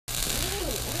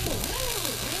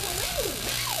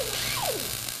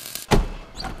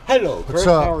Hello, Chris. What's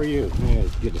up? How are you? Yeah,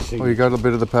 it's good to see you. Oh, you got a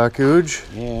bit of the package?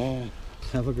 Yeah.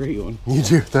 Have a great one. You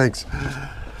do, thanks.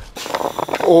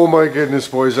 Oh my goodness,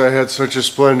 boys, I had such a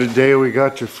splendid day. We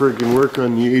got to friggin' work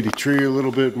on the 83 a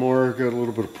little bit more. Got a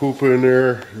little bit of poop in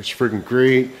there. It was friggin'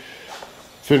 great.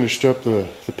 Finished up the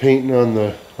painting on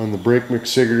the brake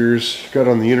mixigrators. Got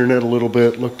on the internet a little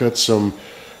bit. Looked at some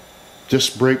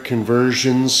disc brake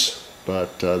conversions.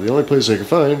 But the only place I could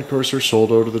find, of course, they're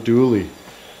sold out of the dually.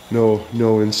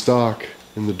 No in stock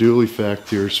in the dually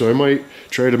factory. So I might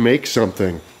try to make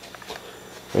something.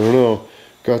 I don't know.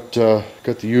 Got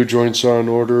the U-joints on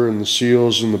order and the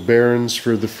seals and the bearings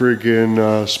for the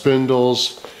friggin'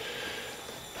 spindles.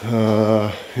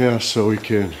 Yeah, so we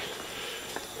can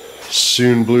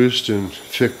soon boost and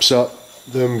fix up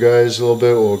them guys a little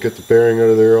bit. We'll get the bearing out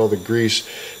of there, all the grease,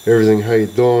 everything. How you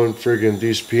doing? Friggin'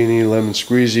 Peeny, lemon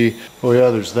squeezy. Oh yeah,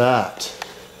 there's that.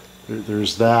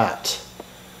 There's that.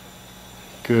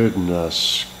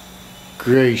 Goodness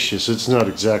gracious, it's not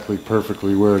exactly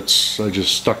perfectly where it's, I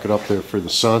just stuck it up there for the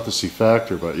Santasy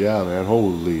factor, but yeah, man,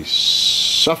 holy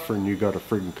suffering, you gotta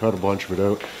friggin' cut a bunch of it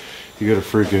out. You gotta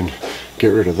friggin' get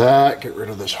rid of that, get rid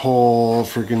of this whole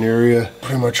friggin' area,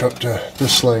 pretty much up to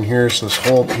this line here, so this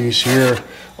whole piece here,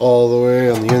 all the way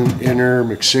on the inner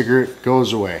mixigrat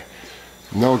goes away.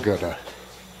 No goodda.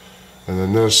 And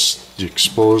then this, you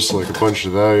expose like a bunch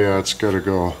of that, yeah, it's gotta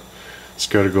go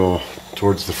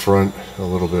towards the front a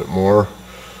little bit more,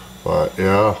 but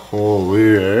yeah,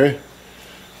 holy, eh?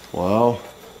 Wow,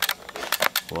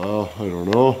 I don't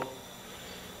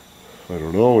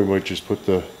know, we might just put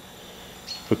the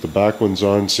back ones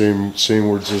on same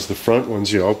words as the front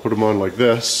ones. Yeah, I'll put them on like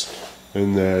this,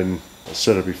 and then I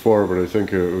said it before, but I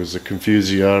think it was a confuse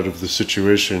you out of the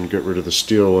situation, get rid of the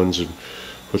steel ones and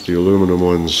put the aluminum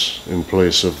ones in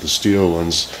place of the steel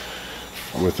ones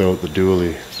without the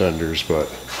dually fenders. But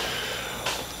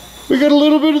we got a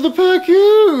little bit of the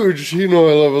package. You know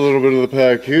I love a little bit of the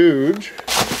package.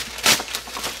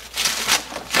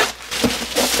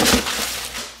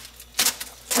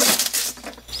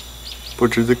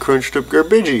 Butchered the crunched up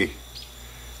garbagey.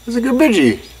 It's a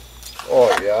garbagey.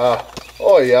 Oh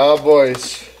yeah,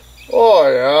 boys. Oh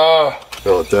yeah.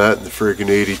 Fill that in the friggin'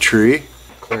 83.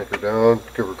 Clank her down,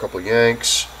 give her a couple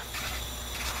yanks.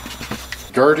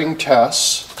 Guarding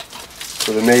Tess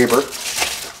for the neighbor.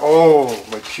 Oh,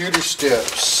 my pewter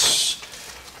steps.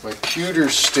 My pewter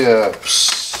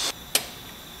steps.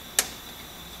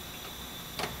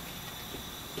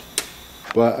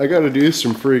 But I gotta do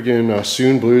some friggin'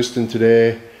 soon bluesting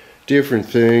today. Different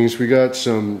things. We got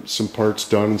some parts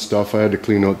done and stuff. I had to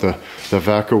clean out the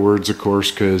VACA words, of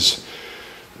course, because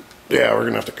yeah, we're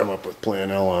gonna have to come up with plan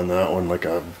L on that one. Like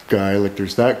a guy, like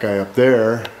there's that guy up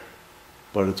there,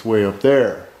 but it's way up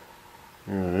there.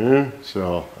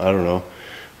 So I don't know.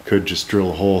 Could just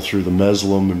drill a hole through the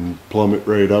meslum and plumb it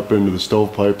right up into the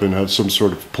stovepipe and have some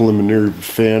sort of preliminary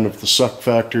fan of the suck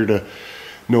factor to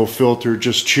no filter,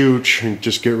 just chooch, and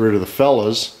just get rid of the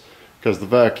fellas, because the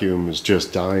vacuum is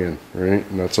just dying, right?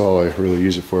 And that's all I really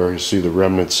use it for. You see the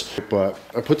remnants. But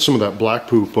I put some of that black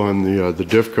poop on the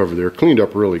diff cover there. Cleaned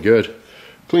up really good.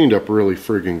 Cleaned up really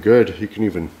friggin' good. You can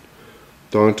even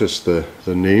daunt us the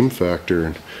name factor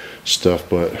and stuff,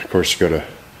 but of course you gotta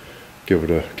give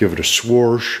it a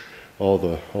swoosh, all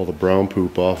the brown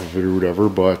poop off of it or whatever.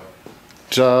 But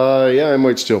yeah, I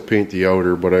might still paint the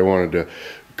outer, but I wanted to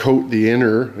coat the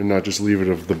inner and not just leave it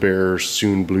of the bare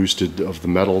soon bluested of the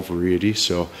metal variety.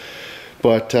 So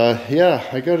but yeah,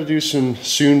 I got to do some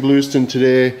soon bluesting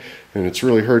today, and it's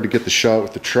really hard to get the shot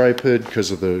with the tripod because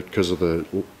of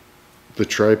the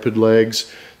tripod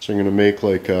legs. So I'm gonna make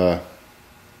like a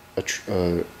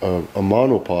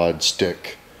monopod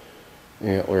stick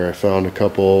antler. I found a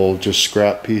couple just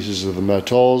scrap pieces of the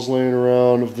metals laying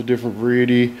around of the different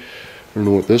variety. I don't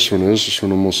know what this one is. This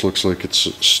one almost looks like it's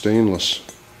stainless.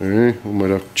 Okay, we might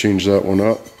have to change that one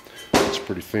up. It's a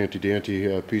pretty fancy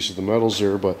dandy piece of the metals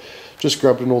there, but just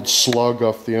grabbed an old slug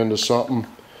off the end of something.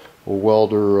 We'll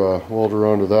weld her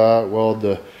onto that, weld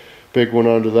the big one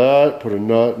onto that, put a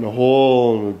nut and a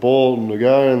hole and a bolt and the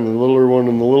guy and the littler one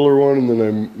and the littler one, and then I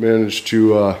managed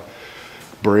to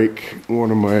break one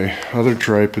of my other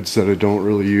tripods that I don't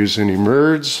really use any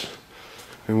merds,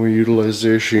 and we utilize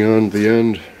the issue on the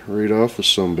end right off of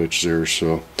some bitch there.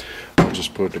 So I'll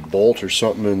just put a bolt or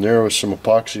something in there with some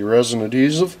epoxy resin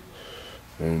adhesive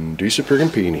and decent friggin'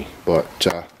 peeny. But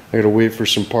I gotta wait for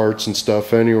some parts and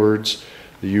stuff anyways,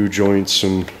 the U-joints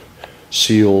and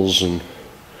seals and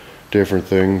different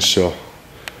things. So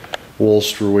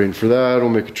whilst we're waiting for that, I'll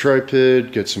make a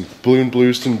tripod, get some balloon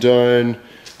bluesting done.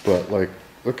 But like,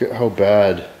 look at how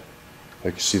bad,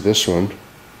 like you see this one,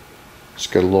 It's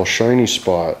got a little shiny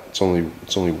spot. It's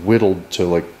only whittled to,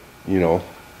 like, you know,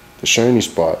 the shiny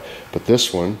spot. But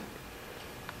this one,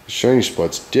 the shiny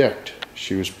spot's dicked.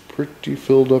 She was pretty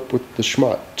filled up with the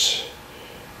schmut,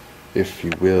 if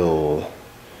you will.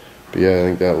 But yeah, I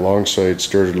think that long side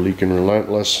started leaking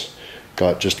relentless.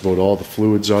 Got just about all the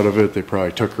fluids out of it. They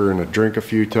probably took her in a drink a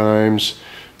few times.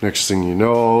 Next thing you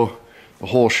know, the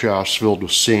whole shaft's filled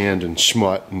with sand and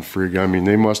schmut and frig. I mean,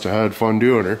 they must have had fun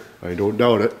doing her. I don't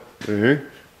doubt it.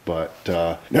 But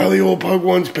now the old pug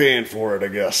one's paying for it, I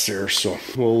guess, there. So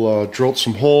we'll drill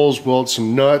some holes, weld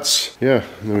some nuts. Yeah,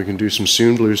 and then we can do some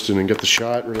soon bluesting and get the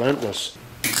shot relentless.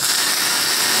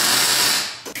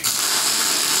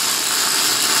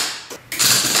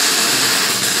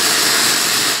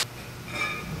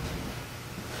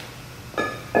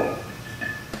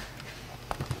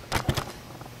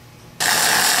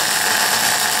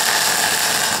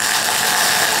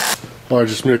 Well, I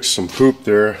just mixed some poop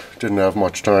there. Didn't have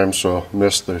much time, so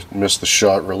missed the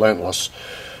shot relentless.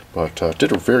 But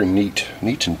did a very neat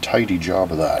and tidy job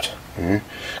of that.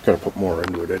 Got to put more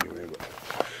into it anyway. But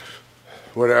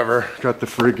whatever. Got the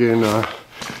friggin'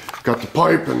 got the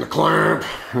pipe and the clamp,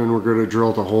 and we're gonna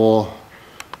drill the hole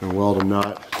and weld a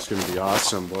nut. It's gonna be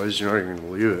awesome, boys. You're not even gonna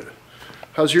believe it.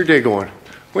 How's your day going?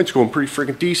 Mine's going pretty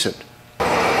friggin' decent.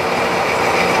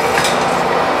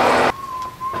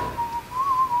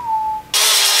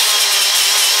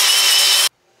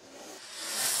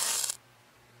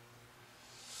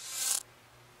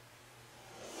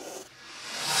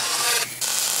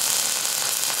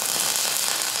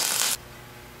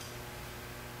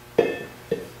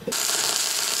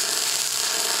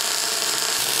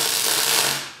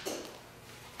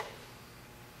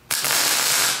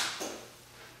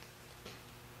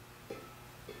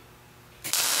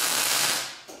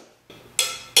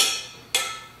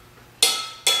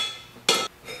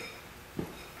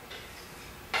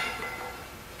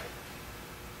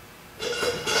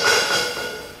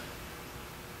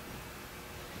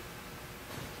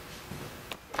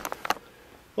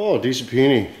 Oh, decent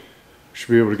peony. Should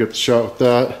be able to get the shot with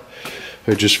that.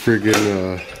 I just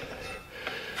friggin'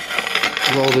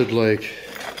 welded, like,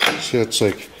 see, it's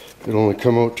like, it'll only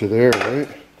come out to there, right?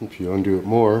 If you undo it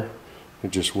more, I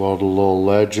just welded a little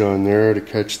ledge on there to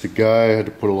catch the guy. I had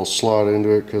to put a little slot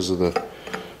into it because of the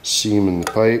seam in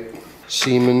the pipe.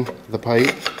 Seaming the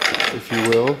pipe, if you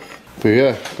will. But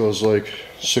yeah, it goes like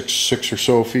six or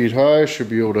so feet high. Should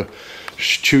be able to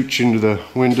shoot into the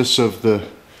windlass of the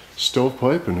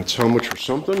stovepipe, and it's how much for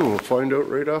something, and we'll find out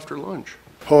right after lunch.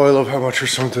 Oh, I love how much for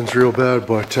something's real bad,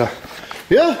 but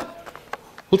yeah,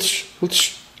 let's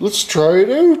try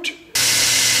it out.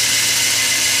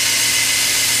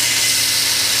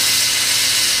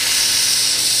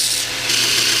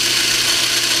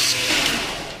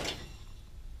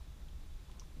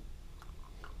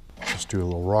 Let's do a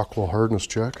little Rockwell hardness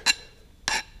check.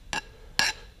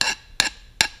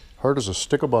 Hard as a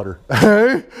stick of butter.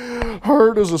 Hey,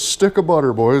 hard as a stick of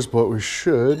butter, boys, but we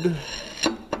should.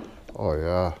 Oh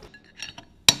yeah.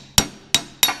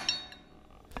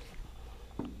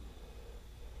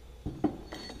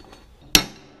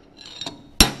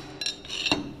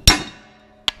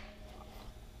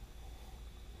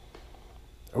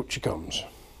 Out she comes.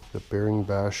 The bearing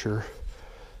basher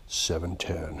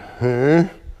 710. Huh?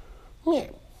 Yeah.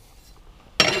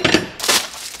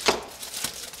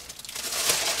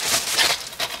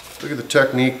 Look at the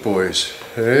technique, boys.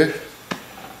 Hey?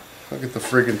 Look at the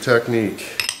friggin'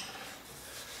 technique.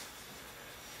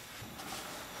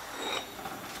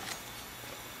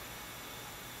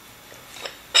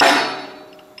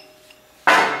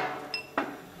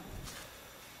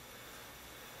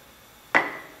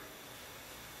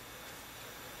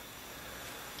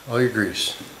 All your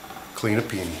grease. Clean a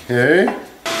peony. Hey?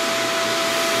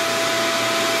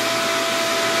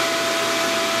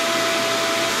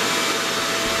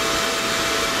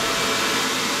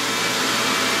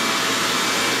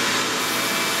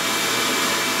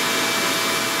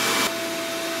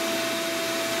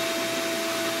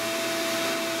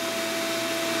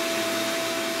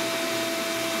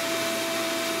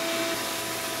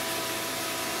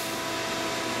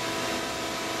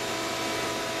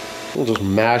 We're just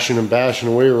mashing and bashing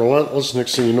away relentless.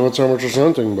 Next thing you know, it's how much or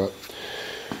something. But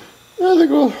I think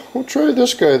we'll try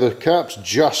this guy. The caps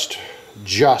just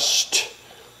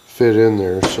fit in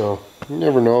there, so you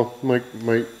never know. Might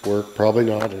work. Probably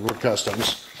not. Inwood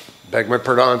Customs. Beg my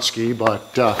pardonsky,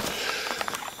 but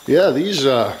yeah,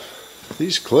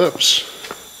 these clips.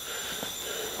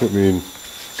 I mean,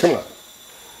 come on.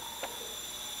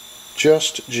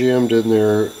 Just jammed in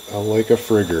there like a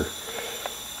frigger,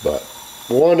 but.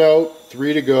 One out,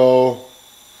 3 to go.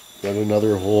 Got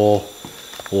another hole.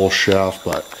 whole shaft,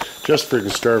 but just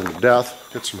freaking starving to death.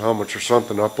 Get some helmets or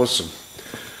something up with some,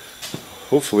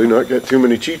 hopefully not get too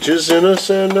many cheeches in us,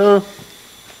 and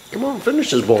come on, finish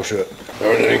this bullshit.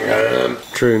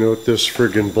 Trying out this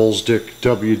friggin' Bull's Dick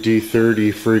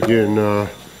WD-30 friggin'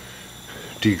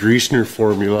 degreaser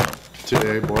formula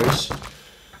today, boys.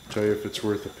 Tell you if it's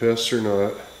worth a piss or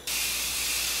not.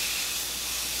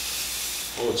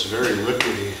 Oh, it's very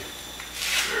liquidy.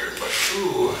 Very much.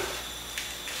 Ooh.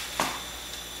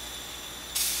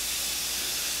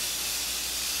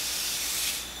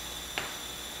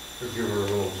 We'll give her a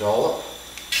little dollop.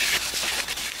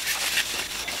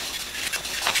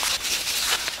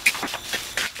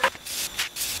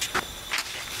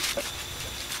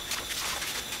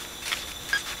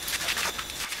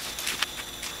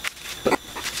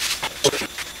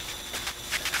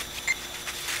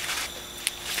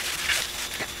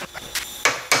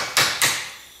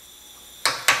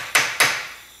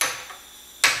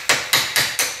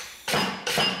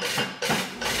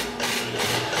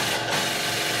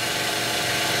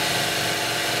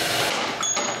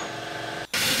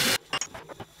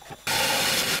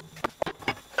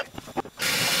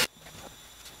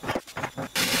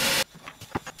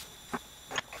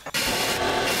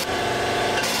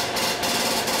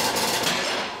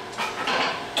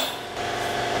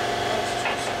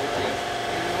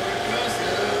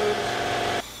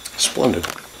 Splendid.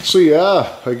 So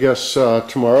yeah, I guess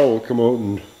tomorrow we'll come out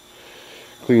and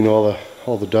clean all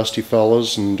the dusty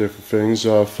fellas and different things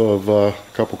off of a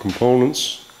couple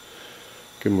components.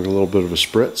 Give them a little bit of a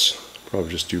spritz. Probably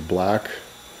just do black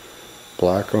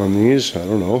on these. I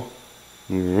don't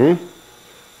know.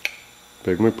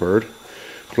 Beg my pard.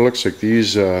 But it looks like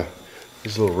these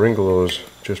little ringlows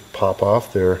just pop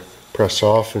off there, press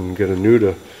off, and get a new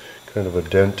to kind of a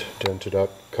dented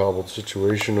up, cobbled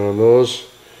situation on those.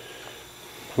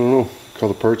 I don't know, call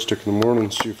the parts stick in the morning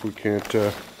and see if we can't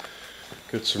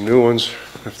get some new ones,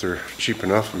 if they're cheap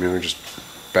enough. I mean, we just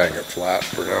bang it flat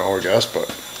for now, I guess, but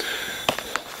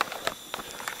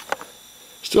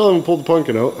still haven't pulled the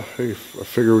pumpkin out. I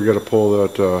figure we got to pull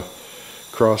that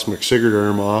cross McSiggert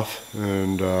arm off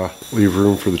and leave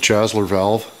room for the Chasler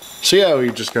valve. So yeah,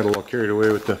 we just got a little carried away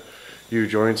with the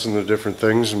U-joints and the different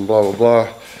things and blah blah blah.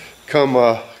 Come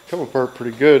apart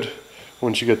pretty good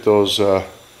once you get those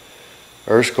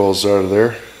R-skulls out of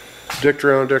there. Dicked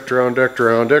around, and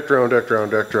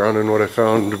what I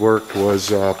found worked was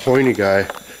pointy guy.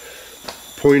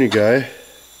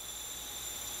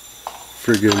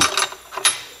 Friggin'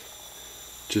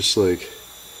 just like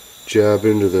jab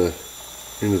into the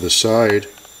side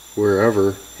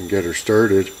wherever and get her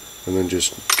started, and then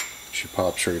just she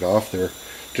pops right off there.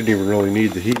 Didn't even really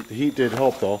need the heat. The heat did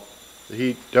help though. The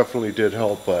heat definitely did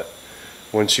help, but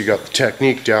once you got the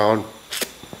technique down,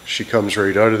 she comes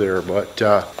right out of there. But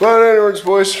anyways,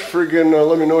 boys, friggin'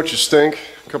 let me know what you think.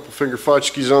 A couple finger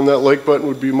fotchkis on that like button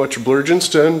would be much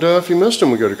obliged, and if you missed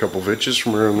them, we got a couple bitches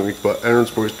from around the week. But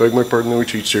anyways, boys, beg my pardon, we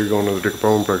cheats here, going to the dick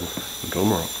bone. Until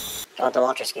tomorrow. Don't let the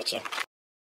Walters get you.